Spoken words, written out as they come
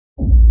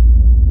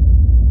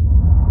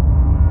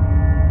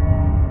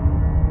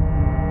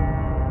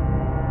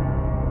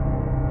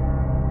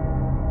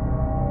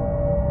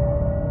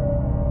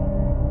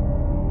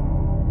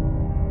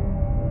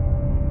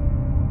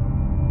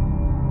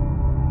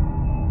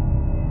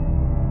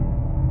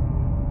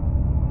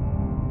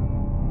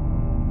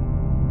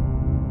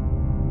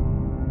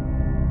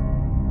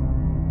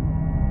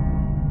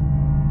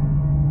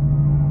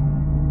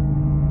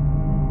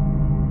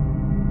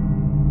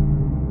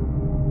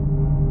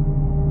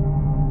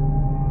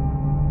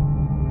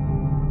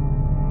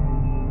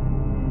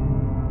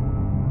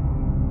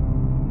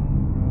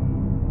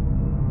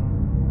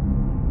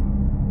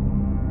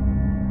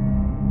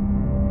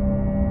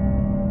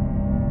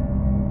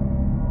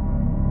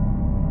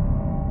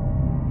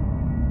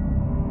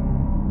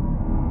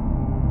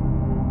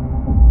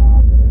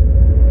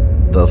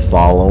The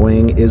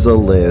following is a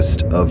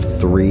list of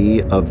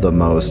 3 of the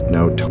most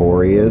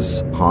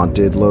notorious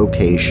haunted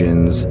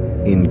locations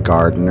in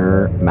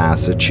Gardner,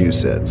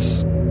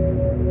 Massachusetts.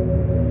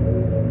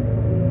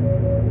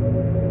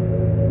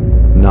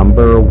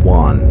 Number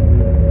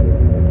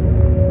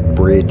 1.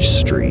 Bridge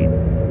Street.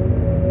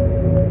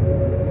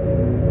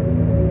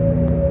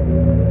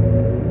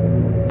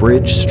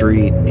 Bridge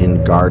Street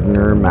in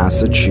Gardner,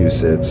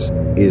 Massachusetts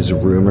is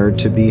rumored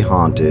to be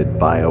haunted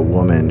by a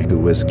woman who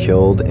was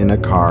killed in a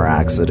car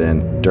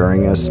accident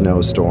during a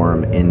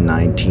snowstorm in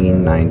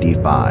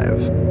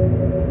 1995.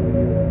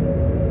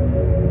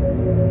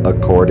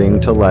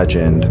 According to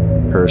legend,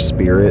 her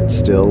spirit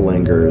still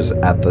lingers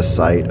at the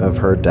site of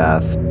her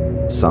death,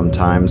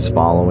 sometimes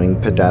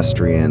following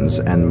pedestrians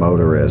and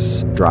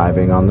motorists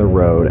driving on the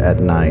road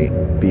at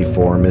night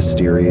before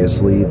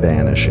mysteriously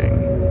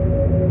vanishing.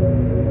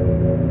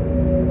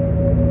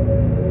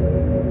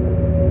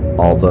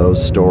 Although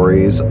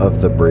stories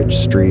of the Bridge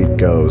Street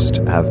ghost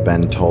have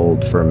been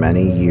told for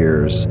many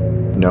years,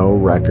 no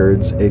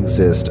records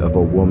exist of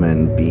a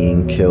woman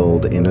being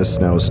killed in a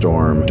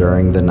snowstorm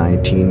during the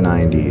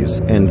 1990s,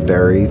 and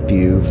very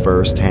few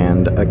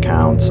first-hand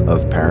accounts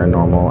of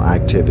paranormal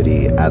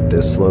activity at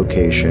this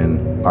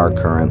location are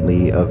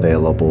currently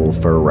available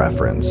for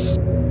reference.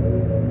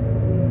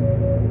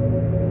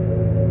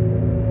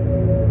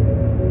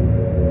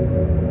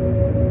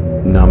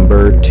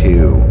 Number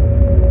 2.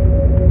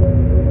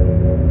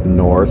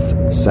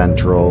 North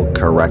Central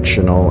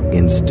Correctional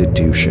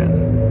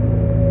Institution.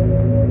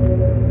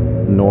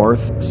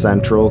 North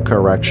Central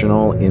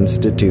Correctional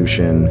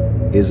Institution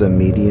is a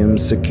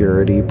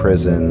medium-security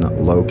prison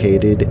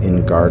located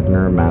in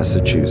Gardner,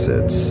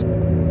 Massachusetts.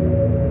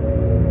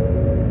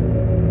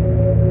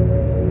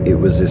 It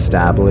was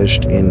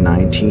established in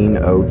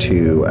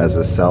 1902 as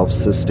a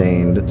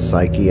self-sustained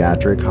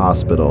psychiatric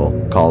hospital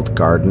called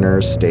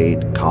Gardner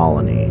State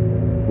Colony,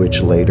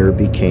 which later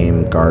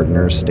became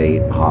Gardner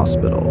State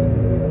Hospital.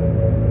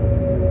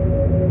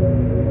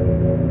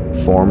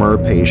 Former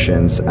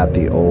patients at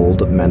the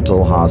old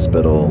mental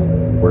hospital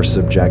were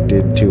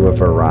subjected to a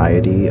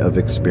variety of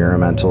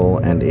experimental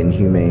and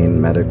inhumane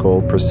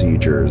medical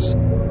procedures,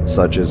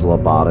 such as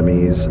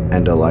lobotomies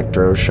and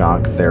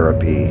electroshock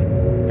therapy,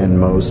 and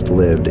most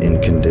lived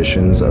in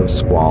conditions of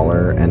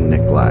squalor and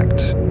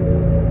neglect.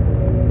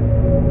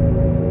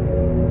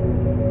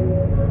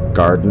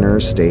 Gardner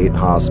State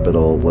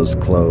Hospital was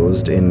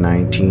closed in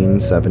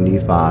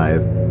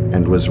 1975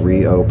 and was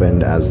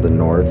reopened as the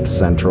North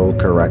Central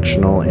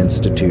Correctional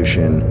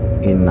Institution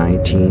in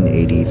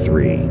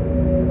 1983.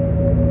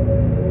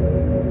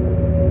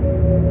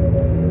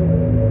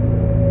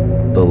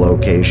 The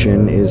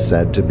location is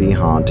said to be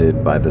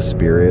haunted by the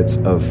spirits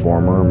of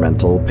former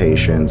mental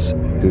patients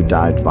who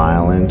died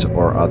violent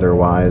or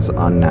otherwise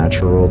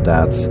unnatural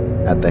deaths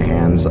at the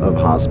hands of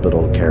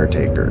hospital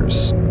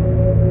caretakers.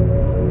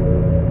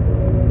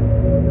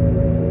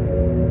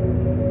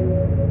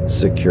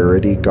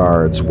 Security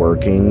guards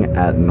working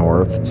at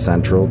North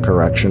Central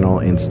Correctional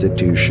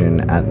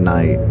Institution at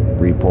night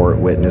report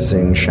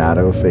witnessing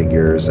shadow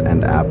figures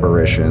and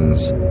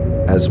apparitions,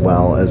 as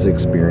well as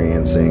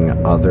experiencing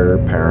other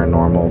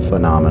paranormal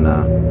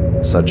phenomena,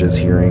 such as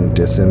hearing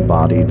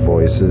disembodied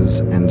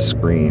voices and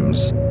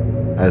screams,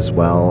 as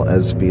well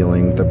as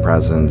feeling the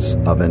presence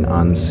of an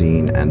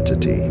unseen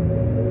entity.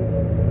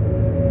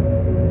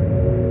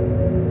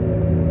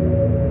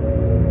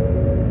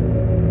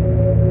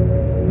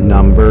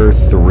 Number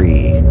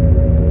 3.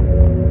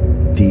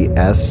 The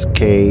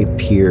S.K.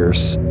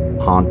 Pierce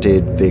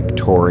Haunted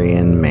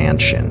Victorian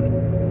Mansion.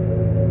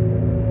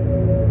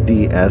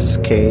 The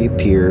S.K.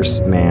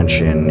 Pierce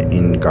Mansion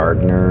in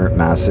Gardner,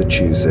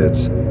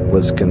 Massachusetts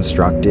was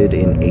constructed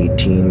in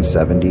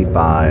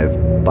 1875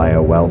 by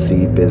a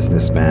wealthy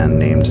businessman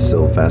named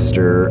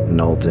Sylvester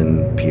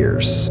Knowlton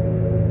Pierce.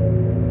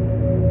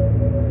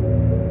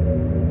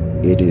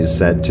 It is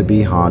said to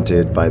be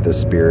haunted by the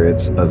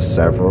spirits of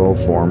several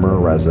former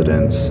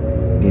residents,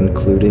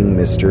 including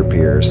Mr.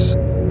 Pierce,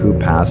 who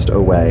passed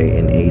away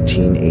in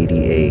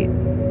 1888,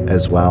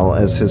 as well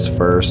as his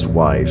first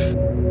wife,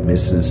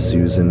 Mrs.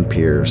 Susan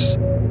Pierce,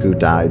 who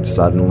died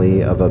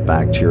suddenly of a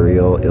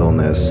bacterial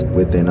illness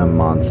within a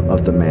month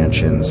of the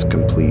mansion's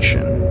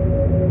completion.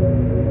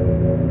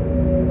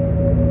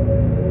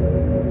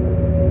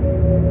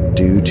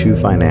 Due to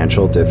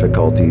financial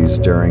difficulties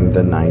during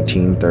the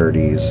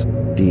 1930s,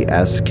 the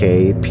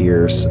S.K.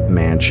 Pierce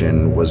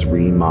Mansion was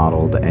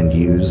remodeled and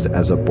used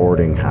as a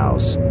boarding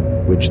house,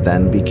 which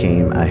then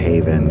became a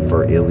haven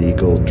for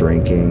illegal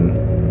drinking,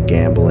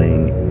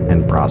 gambling,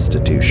 and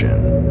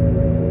prostitution.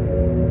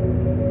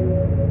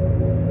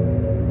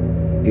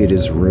 It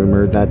is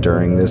rumored that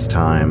during this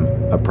time,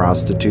 a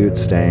prostitute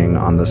staying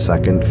on the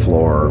second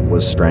floor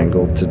was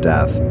strangled to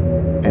death,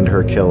 and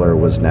her killer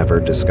was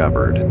never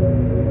discovered.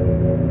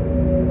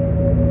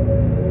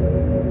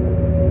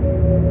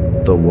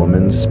 The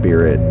woman's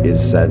spirit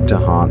is said to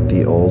haunt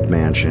the old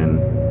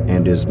mansion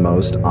and is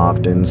most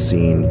often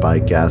seen by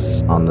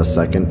guests on the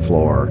second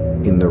floor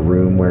in the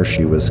room where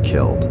she was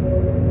killed.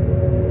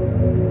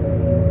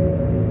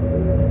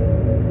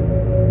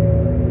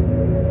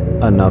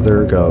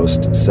 Another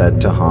ghost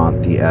said to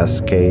haunt the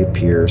S.K.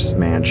 Pierce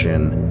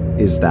mansion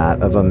is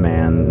that of a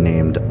man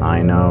named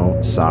Ino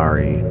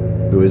Sari,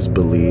 who is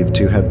believed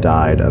to have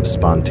died of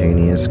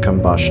spontaneous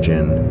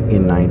combustion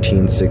in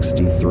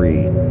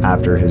 1963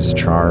 after his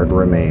charred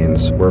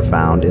remains were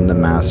found in the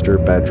master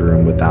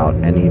bedroom without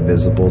any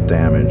visible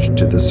damage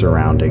to the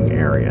surrounding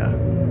area.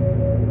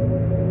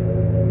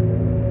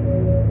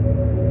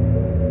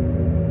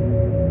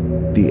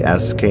 The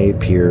S.K.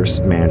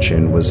 Pierce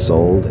mansion was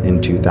sold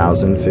in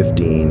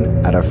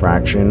 2015 at a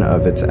fraction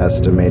of its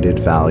estimated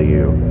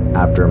value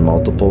after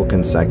multiple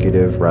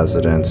consecutive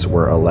residents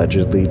were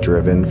allegedly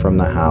driven from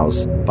the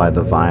house by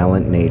the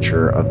violent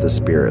nature of the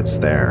spirits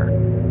there.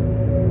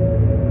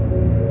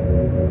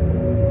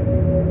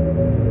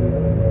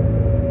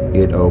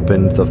 It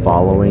opened the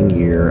following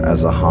year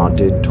as a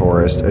haunted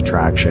tourist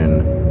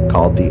attraction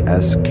called the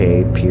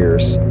S.K.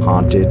 Pierce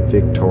Haunted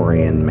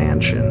Victorian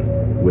Mansion,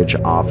 which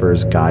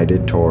offers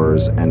guided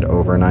tours and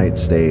overnight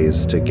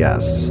stays to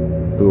guests,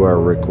 who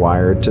are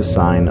required to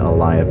sign a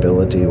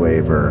liability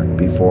waiver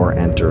before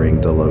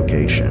entering the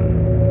location.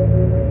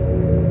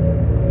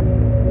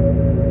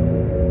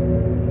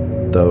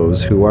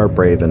 Those who are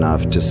brave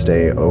enough to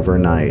stay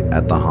overnight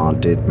at the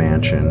haunted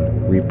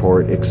mansion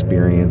report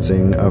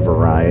experiencing a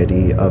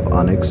variety of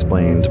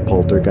unexplained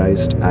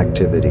poltergeist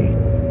activity,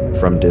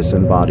 from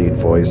disembodied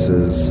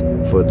voices,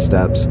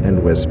 footsteps,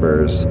 and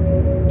whispers,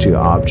 to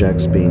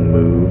objects being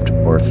moved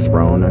or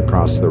thrown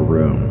across the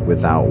room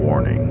without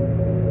warning.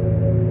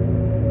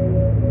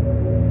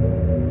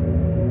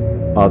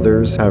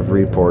 Others have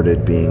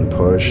reported being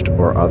pushed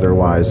or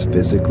otherwise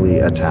physically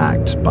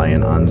attacked by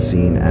an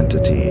unseen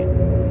entity,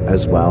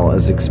 as well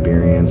as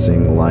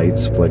experiencing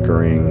lights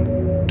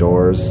flickering,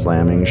 doors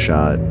slamming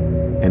shut,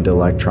 and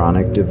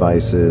electronic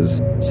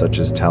devices such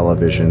as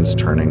televisions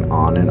turning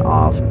on and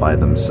off by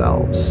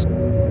themselves.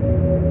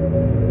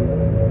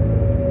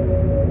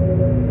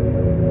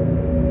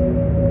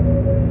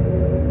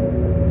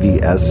 The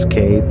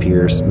S.K.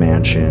 Pierce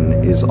mansion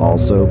is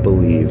also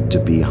believed to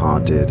be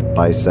haunted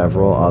by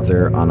several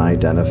other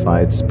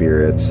unidentified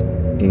spirits,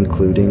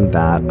 including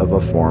that of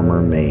a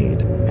former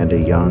maid and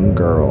a young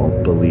girl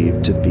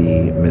believed to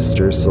be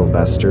Mr.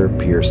 Sylvester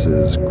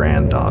Pierce's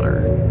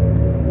granddaughter.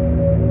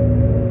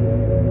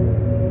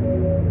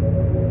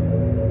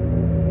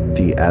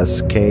 The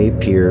S.K.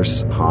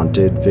 Pierce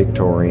Haunted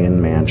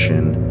Victorian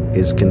Mansion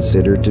is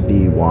considered to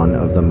be one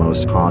of the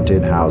most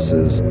haunted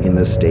houses in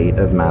the state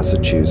of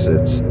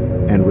Massachusetts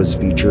and was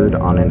featured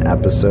on an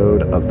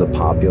episode of the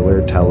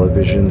popular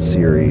television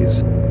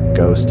series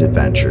Ghost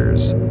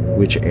Adventures,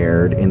 which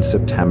aired in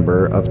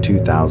September of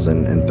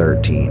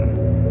 2013.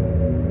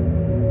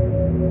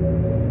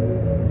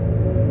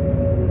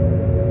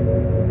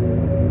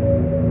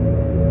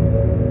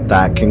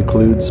 That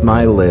concludes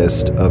my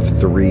list of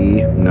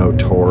 3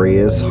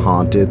 notorious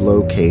haunted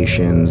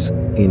locations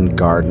in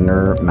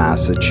Gardner,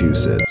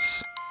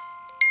 Massachusetts.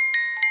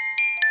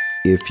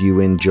 If you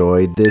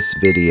enjoyed this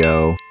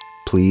video,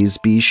 please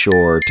be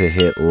sure to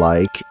hit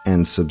like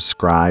and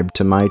subscribe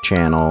to my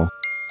channel,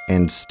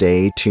 and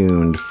stay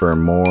tuned for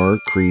more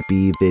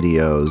creepy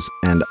videos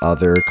and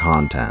other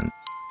content.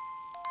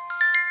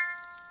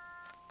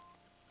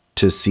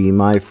 To see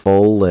my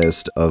full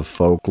list of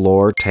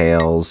folklore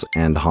tales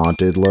and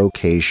haunted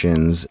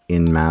locations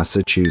in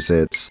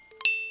Massachusetts,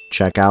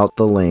 check out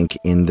the link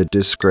in the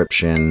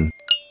description,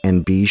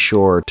 and be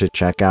sure to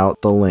check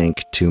out the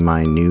link to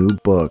my new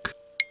book,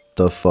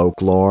 The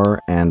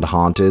Folklore and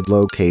Haunted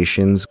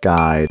Locations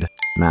Guide,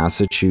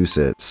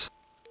 Massachusetts,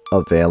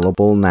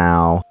 available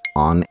now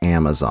on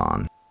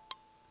Amazon.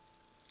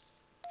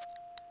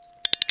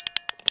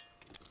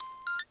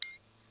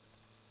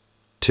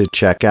 To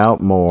check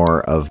out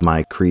more of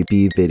my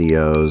creepy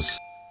videos,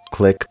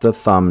 click the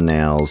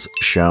thumbnails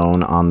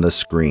shown on the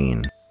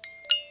screen.